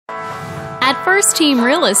At First Team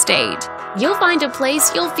Real Estate, you'll find a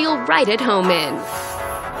place you'll feel right at home in.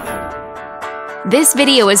 This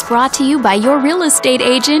video is brought to you by your real estate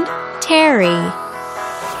agent, Terry.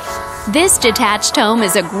 This detached home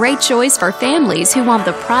is a great choice for families who want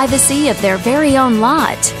the privacy of their very own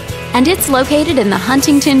lot, and it's located in the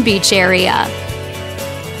Huntington Beach area.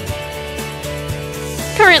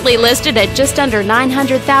 Currently listed at just under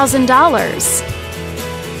 $900,000.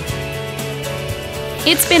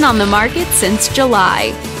 It's been on the market since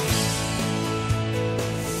July.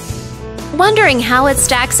 Wondering how it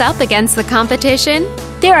stacks up against the competition?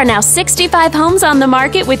 There are now 65 homes on the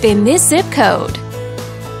market within this zip code.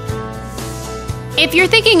 If you're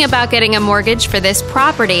thinking about getting a mortgage for this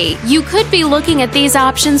property, you could be looking at these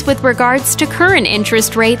options with regards to current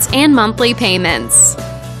interest rates and monthly payments.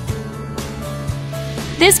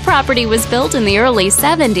 This property was built in the early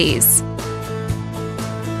 70s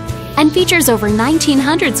and features over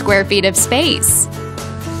 1,900 square feet of space,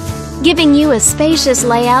 giving you a spacious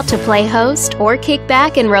layout to play host or kick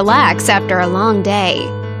back and relax after a long day.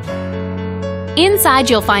 Inside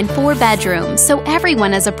you'll find 4 bedrooms, so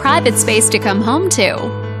everyone has a private space to come home to,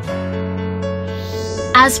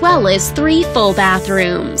 as well as 3 full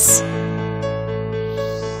bathrooms.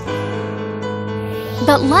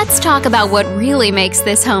 But let's talk about what really makes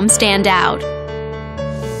this home stand out.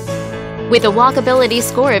 With a walkability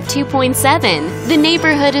score of 2.7, the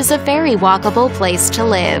neighborhood is a very walkable place to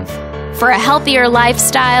live. For a healthier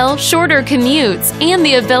lifestyle, shorter commutes, and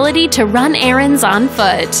the ability to run errands on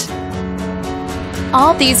foot.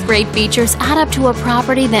 All these great features add up to a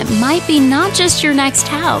property that might be not just your next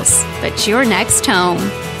house, but your next home.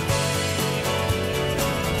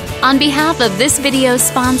 On behalf of this video's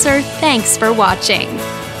sponsor, thanks for watching.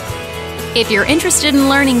 If you're interested in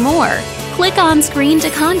learning more, click on screen to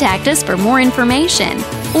contact us for more information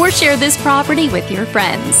or share this property with your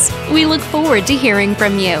friends. We look forward to hearing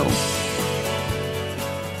from you.